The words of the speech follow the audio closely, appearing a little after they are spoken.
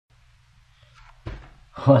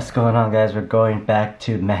What's going on, guys? We're going back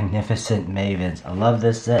to Magnificent Mavens. I love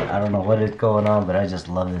this set. I don't know what is going on, but I just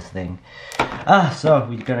love this thing. So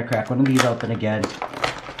we're gonna crack one of these open again.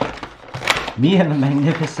 Me and the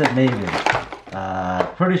Magnificent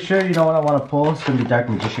Mavens. Pretty sure you know what I want to pull. It's gonna be Dark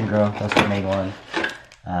Magician Girl. That's the main one.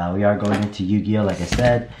 We are going into Yu-Gi-Oh! Like I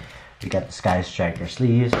said. We got the Sky Striker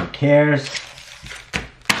sleeves. Who cares?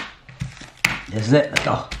 This is it. Let's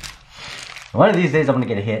go. One of these days I'm gonna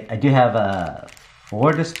get a hit. I do have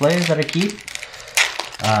 4 displays that I keep.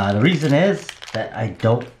 The reason is that I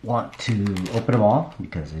don't want to open them all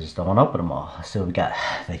because I just don't want to open them all. So we got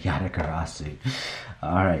the Yanagarasu.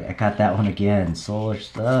 Alright, I got that one again. Solar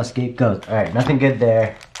Scapegoat. Alright, nothing good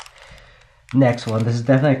there. Next one. This is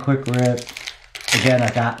definitely a quick rip. Again, I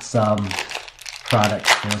got some products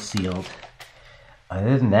still sealed.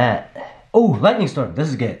 Other than that, oh, Lightning Storm. This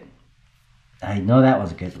is good. I know that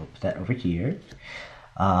one's good. We'll put that over here.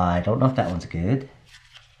 I don't know if that one's good.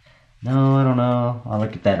 No, I don't know. I'll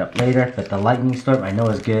look at that up later. But the Lightning Storm I know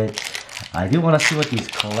is good. I do want to see what these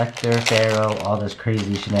Collector, Pharaoh, all this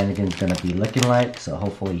crazy shenanigans going to be looking like. So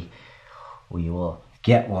hopefully we will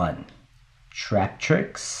get one. Trap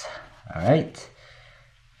Tricks. Alright.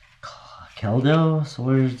 Keldo,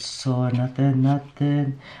 Sword, nothing.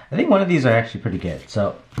 I think one of these are actually pretty good.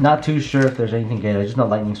 So not too sure if there's anything good. I just know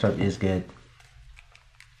Lightning Storm is good.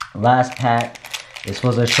 Last pack. This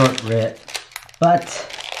was a short rip, but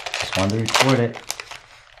just wanted to record it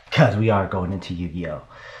because we are going into Yu-Gi-Oh!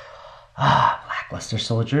 Lackluster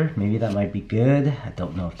Soldier. Maybe that might be good. I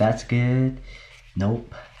don't know if that's good.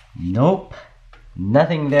 Nope.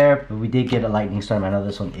 Nothing there, but we did get a Lightning Storm. I know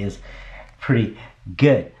this one is pretty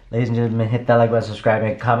good. Ladies and gentlemen, hit that like button, subscribe,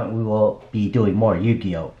 and comment. We will be doing more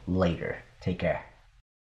Yu-Gi-Oh! Later. Take care.